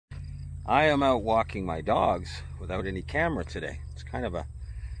I am out walking my dogs without any camera today. It's kind of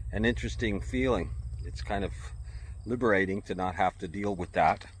an interesting feeling. It's kind of liberating to not have to deal with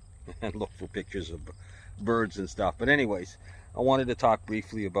that and look for pictures of birds and stuff. But anyways, I wanted to talk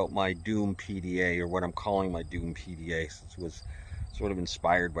briefly about my Doom PDA, or what I'm calling my Doom PDA, since it was sort of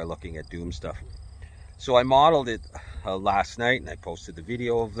inspired by looking at Doom stuff. So I modeled it last night, and I posted the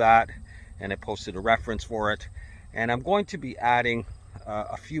video of that, and I posted a reference for it. And I'm going to be adding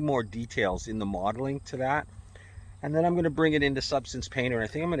a few more details in the modeling to that, and then I'm going to bring it into Substance Painter. I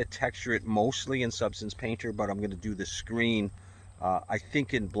think I'm going to texture it mostly in Substance Painter, but I'm going to do the screen I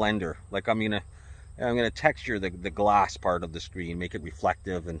think in Blender. Like I'm going to texture the glass part of the screen, make it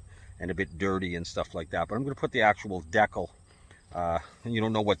reflective and a bit dirty and stuff like that. But I'm going to put the actual decal, and you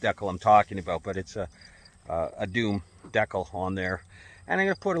don't know what decal I'm talking about, but it's a Doom decal on there. And I'm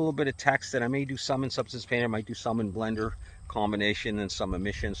going to put a little bit of text, and I may do some in Substance Painter, I might do some in Blender combination, and some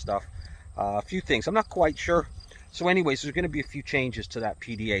emission stuff. A few things, I'm not quite sure. So anyways, there's going to be a few changes to that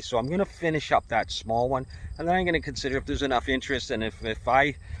PDA. So I'm going to finish up that small one, and then I'm going to consider if there's enough interest, and if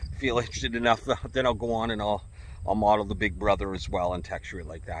I feel interested enough, then I'll go on and I'll model the Big Brother as well and texture it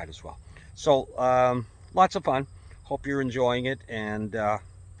like that as well. So lots of fun. Hope you're enjoying it, and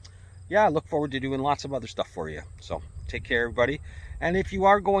yeah, I look forward to doing lots of other stuff for you. So take care, everybody. And if you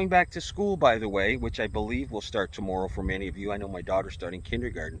are going back to school, by the way, which I believe will start tomorrow for many of you. I know my daughter's starting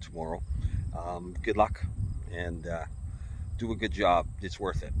kindergarten tomorrow. Good luck, and do a good job. It's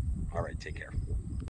worth it. All right, take care.